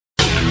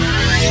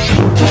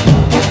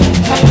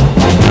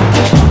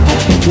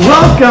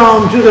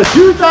Welcome to the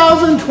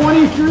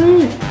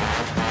 2023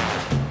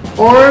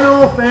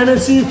 Orono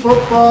Fantasy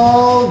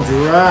Football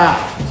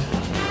Draft.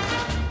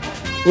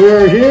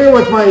 We're here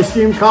with my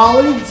esteemed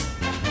colleagues,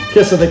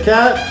 Kiss of the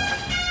Cat,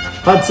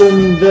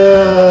 Hudson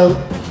the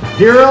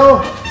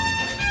Hero,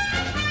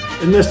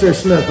 and Mr.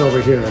 Smith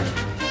over here.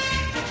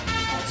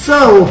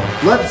 So,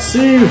 let's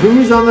see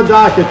who's on the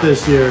docket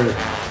this year.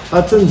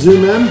 Hudson,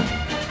 zoom in.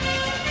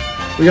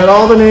 We got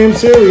all the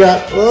names here. We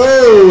got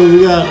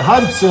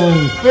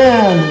Hudson,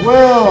 Finn,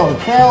 Will,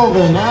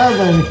 Calvin,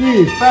 Evan,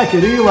 Heath,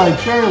 Beckett, Eli,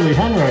 Charlie,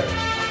 Henrik.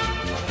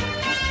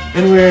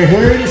 And we're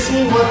here to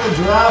see what the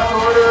draft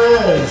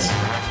order is.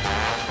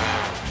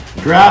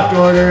 Draft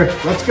order.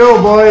 Let's go,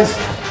 boys.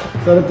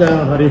 Set it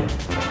down, Huddy.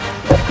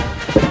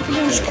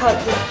 Please cut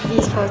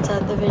these parts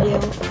out of the video.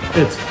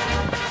 It's...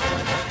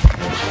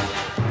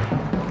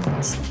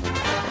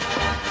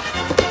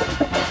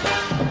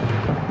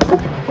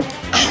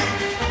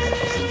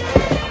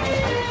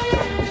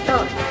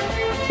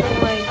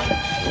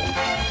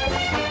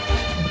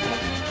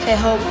 Okay,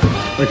 hope.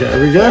 Okay,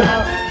 are we good?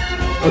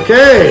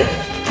 Okay.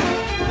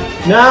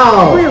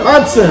 Now,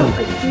 Hudson.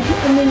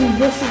 And then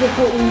this is the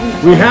part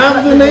we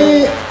have the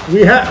name.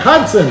 We have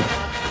Hudson.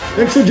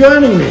 Thanks for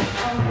joining me.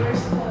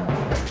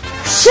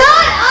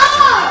 Shut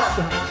up!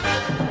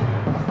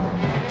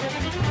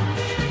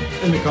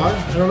 In the car?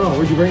 I don't know.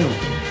 Where'd you bring them?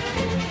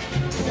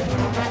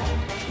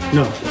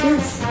 No.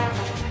 Yes.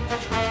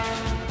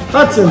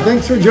 Hudson,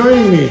 thanks for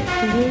joining me.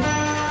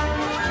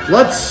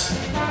 Let's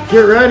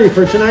get ready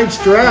for tonight's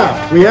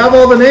draft. We have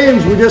all the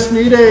names. We just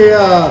need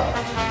a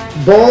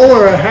bowl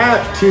or a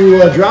hat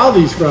to draw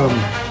these from.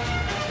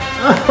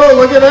 Oh,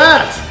 look at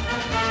that.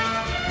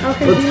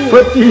 Let's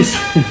put these,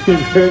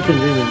 very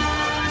convenient.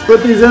 Let's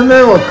put these in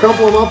there. We'll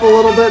crumple them up a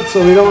little bit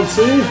so we don't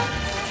see.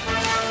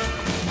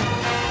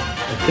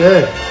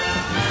 Okay.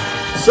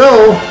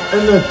 So,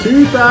 in the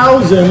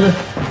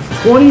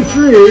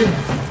 2023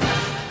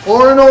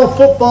 Orono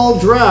Football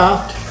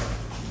Draft,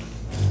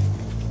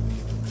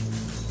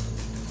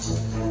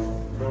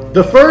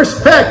 the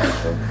first pick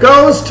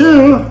goes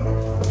to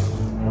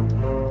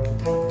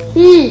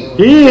Heath.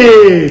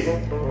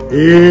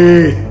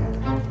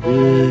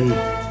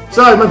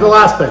 Sorry, I meant the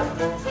last pick.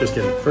 Just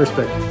kidding. First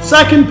pick.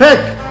 Second pick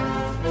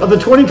of the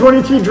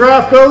 2023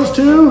 draft goes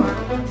to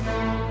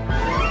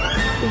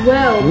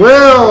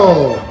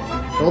Will.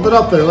 Hold it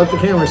up there. Let the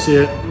camera see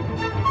it.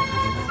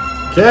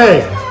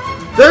 Okay.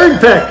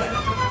 Third pick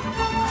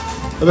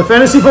of the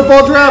fantasy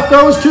football draft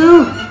goes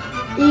to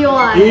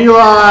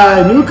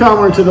Eli,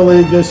 newcomer to the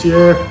league this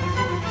year.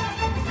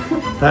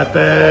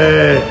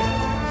 Pepe.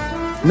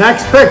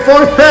 Next pick,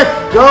 fourth pick,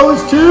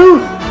 goes to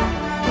Me.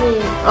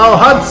 Oh,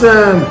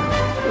 Hudson.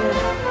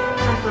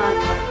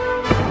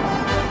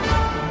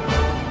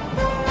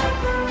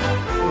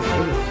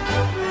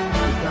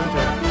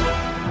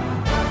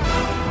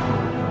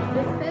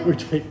 We're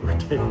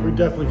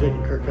definitely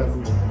taking Kirk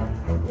Cousins.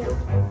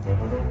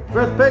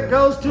 Fifth pick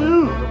goes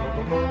to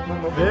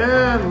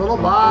Ben, Little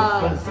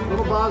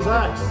Boz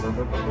X.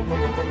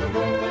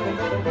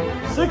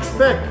 Sixth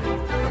pick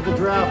of the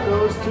draft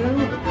goes to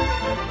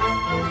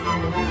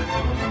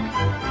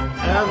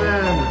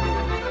Evan.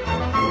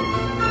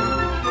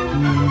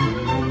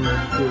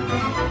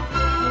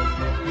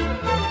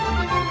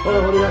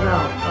 Oh, what do we got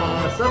now?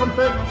 Seventh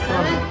pick?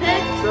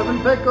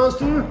 Seventh pick goes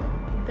to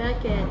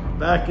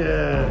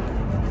Beckett.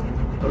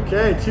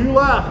 Okay, two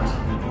left.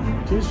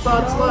 Two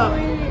spots left.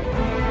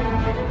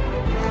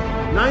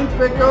 Ninth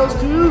pick goes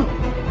to,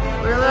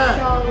 look at that,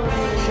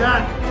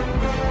 Shaq.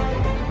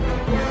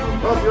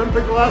 Well, if you want to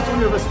pick the last one,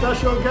 we have a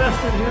special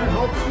guest in here.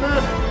 Hope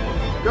Smith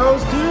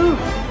goes to,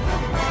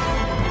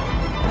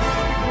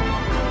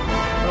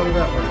 how did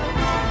that work?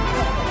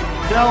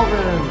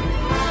 Calvin.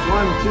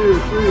 1, 2,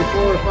 3,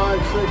 4,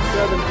 5, 6,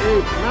 7,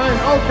 8, 9.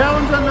 Oh,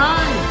 Calvin's a 9.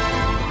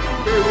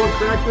 Okay, we'll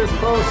correct this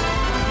post.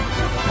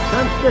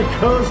 10th pick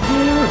goes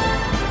to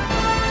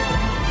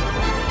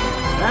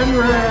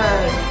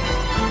Henrik.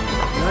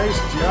 Nice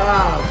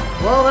job.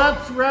 Well, that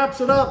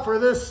wraps it up for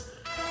this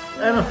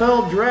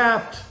NFL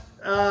draft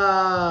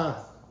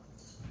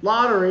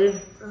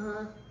lottery.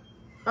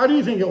 How do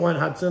you think it went,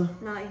 Hudson?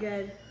 Not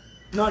good.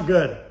 Not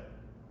good.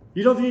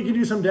 You don't think you can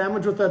do some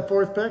damage with that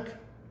fourth pick?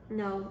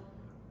 No,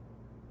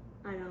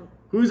 I don't.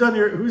 Who's on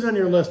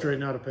your list right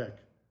now to pick?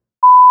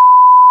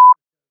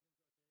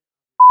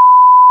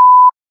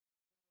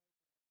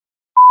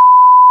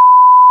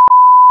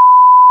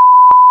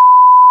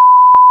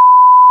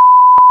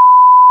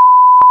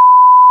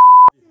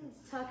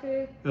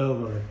 Tucker. Oh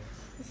boy.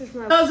 This is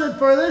my. Does it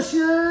for this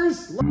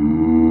year's